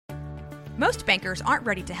Most bankers aren't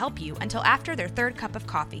ready to help you until after their third cup of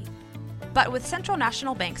coffee. But with Central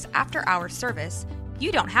National Bank's after-hours service,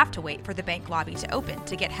 you don't have to wait for the bank lobby to open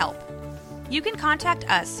to get help. You can contact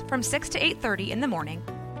us from 6 to 8:30 in the morning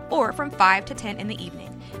or from 5 to 10 in the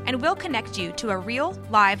evening, and we'll connect you to a real,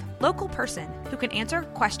 live, local person who can answer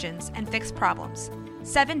questions and fix problems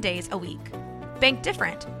 7 days a week. Bank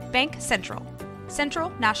different. Bank Central. Central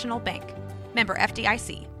National Bank. Member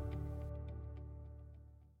FDIC.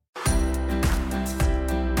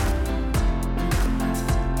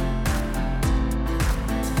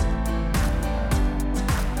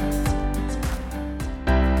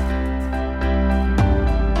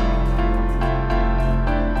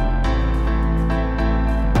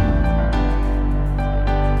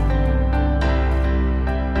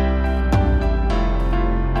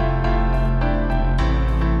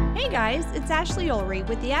 It's Ashley Ulrey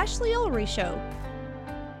with The Ashley Ulrey Show.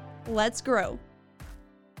 Let's grow.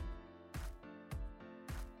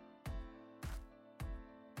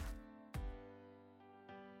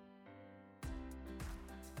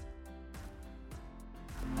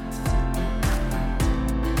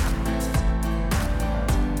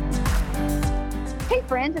 Hey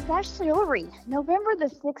friends, it's Ashley Ulrey. November the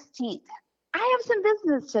 16th. I have some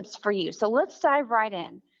business tips for you, so let's dive right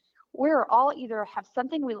in. We're all either have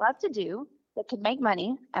something we love to do that could make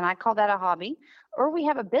money, and I call that a hobby, or we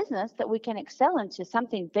have a business that we can excel into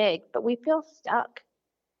something big, but we feel stuck.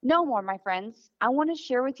 No more, my friends. I want to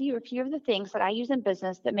share with you a few of the things that I use in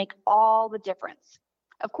business that make all the difference.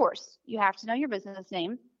 Of course, you have to know your business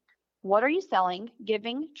name. What are you selling,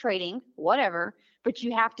 giving, trading, whatever, but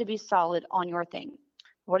you have to be solid on your thing.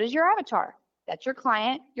 What is your avatar? That's your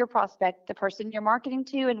client, your prospect, the person you're marketing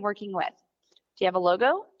to and working with. Do you have a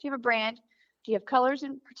logo? Do you have a brand? Do you have colors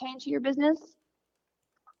that pertain to your business?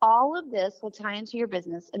 All of this will tie into your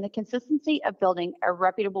business and the consistency of building a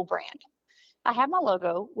reputable brand. I have my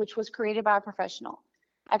logo, which was created by a professional.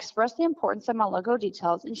 I expressed the importance of my logo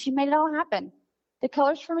details, and she made it all happen. The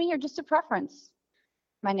colors for me are just a preference.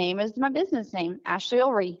 My name is my business name, Ashley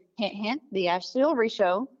Ulrey. Hint, hint, The Ashley Ulrey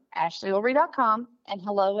Show, ashleyulrey.com, and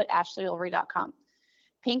hello@ashleyulrey.com.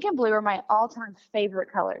 Pink and blue are my all-time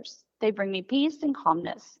favorite colors. They bring me peace and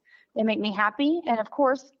calmness. They make me happy, and of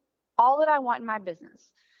course, all that I want in my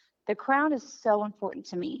business. The crown is so important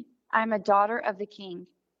to me. I'm a daughter of the King.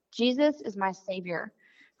 Jesus is my Savior.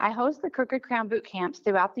 I host the Crooked Crown boot camps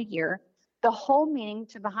throughout the year. The whole meaning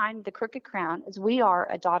behind the Crooked Crown is we are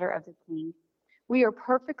a daughter of the King. We are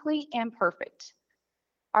perfectly imperfect.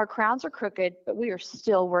 Our crowns are crooked, but we are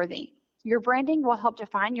still worthy. Your branding will help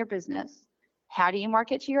define your business. How do you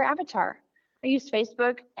market to your avatar? I use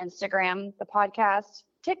Facebook, Instagram, the podcast,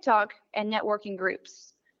 TikTok, and networking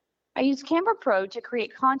groups. I use Canva Pro to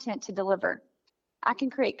create content to deliver. I can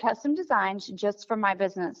create custom designs just for my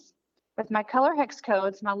business. With my color hex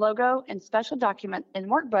codes, my logo, and special documents and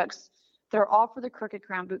workbooks, they're all for the Crooked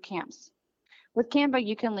Crown boot camps. With Canva,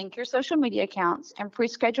 you can link your social media accounts and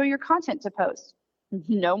pre-schedule your content to post.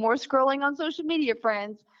 No more scrolling on social media,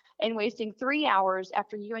 friends, and wasting 3 hours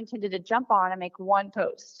after you intended to jump on and make one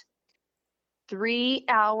post. 3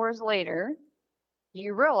 hours later,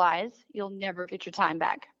 you realize you'll never get your time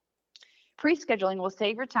back. Pre-scheduling will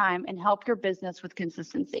save your time and help your business with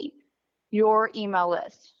consistency. Your email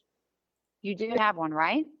list. You do have one,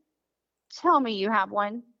 right? Tell me you have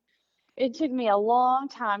one. It took me a long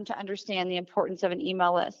time to understand the importance of an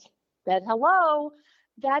email list. But hello,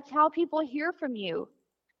 that's how people hear from you.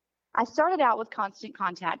 I started out with Constant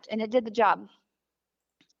Contact, and it did the job.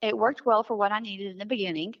 It worked well for what I needed in the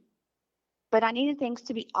beginning, but I needed things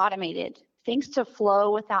to be automated, things to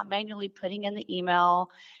flow without manually putting in the email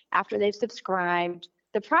after they've subscribed.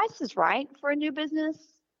 The price is right for a new business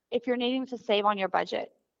if you're needing to save on your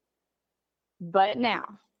budget. But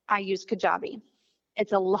now I use Kajabi.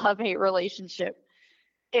 It's a love-hate relationship.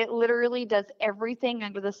 It literally does everything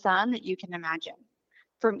under the sun that you can imagine,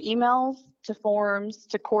 from emails to forms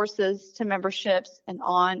to courses to memberships and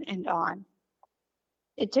on and on.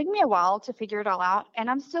 It took me a while to figure it all out, and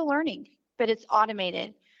I'm still learning, but it's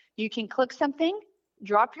automated. You can click something,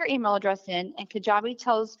 drop your email address in, and Kajabi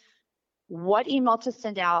tells what email to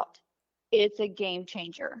send out. It's a game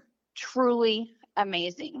changer. Truly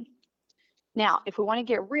amazing. Now, if we want to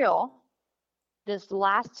get real, this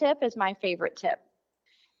last tip is my favorite tip.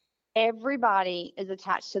 Everybody is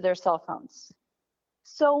attached to their cell phones.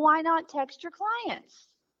 So why not text your clients?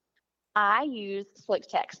 I use Slick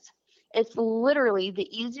Text. It's literally the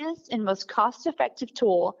easiest and most cost-effective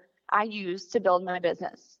tool I use to build my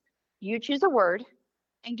business. You choose a word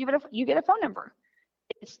and you get a phone number.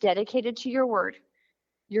 It's dedicated to your word.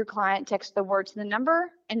 Your client texts the word to the number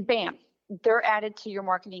and bam, they're added to your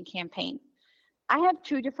marketing campaign. I have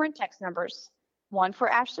 2 different text numbers, one for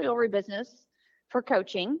Ashley Ulrey Business for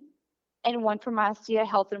coaching and one for my Sia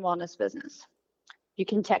Health and Wellness Business. You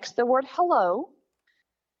can text the word hello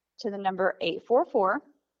to the number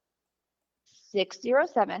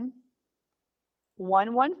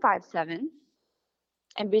 844-607-1157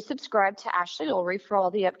 and be subscribed to Ashley Ulrey for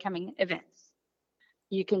all the upcoming events.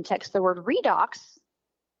 You can text the word redox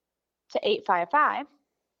to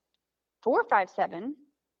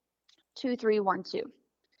 855-457-2312.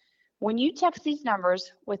 When you text these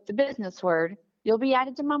numbers with the business word, you'll be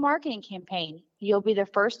added to my marketing campaign. You'll be the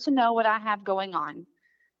first to know what I have going on.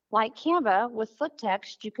 Like Canva, with Slip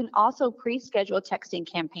Text, you can also pre-schedule texting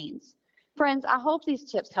campaigns. Friends, I hope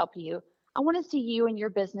these tips help you. I want to see you and your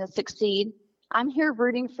business succeed. I'm here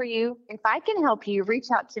rooting for you. If I can help you, reach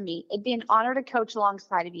out to me. It'd be an honor to coach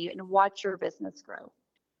alongside of you and watch your business grow.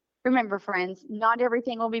 Remember, friends, not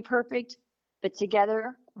everything will be perfect, but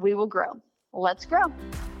together we will grow. Let's grow.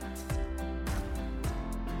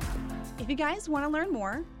 If you guys want to learn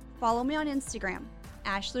more, follow me on Instagram,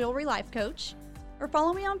 Ashley Ulrey Life Coach, or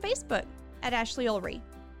follow me on Facebook at Ashley Ulrey.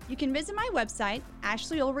 You can visit my website,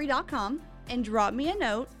 ashleyulrey.com, and drop me a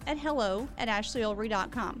note at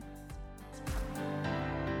hello@ashleyulrey.com.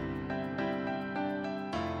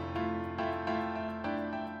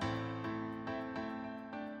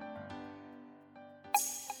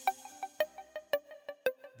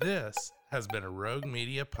 This has been a Rogue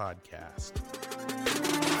Media podcast.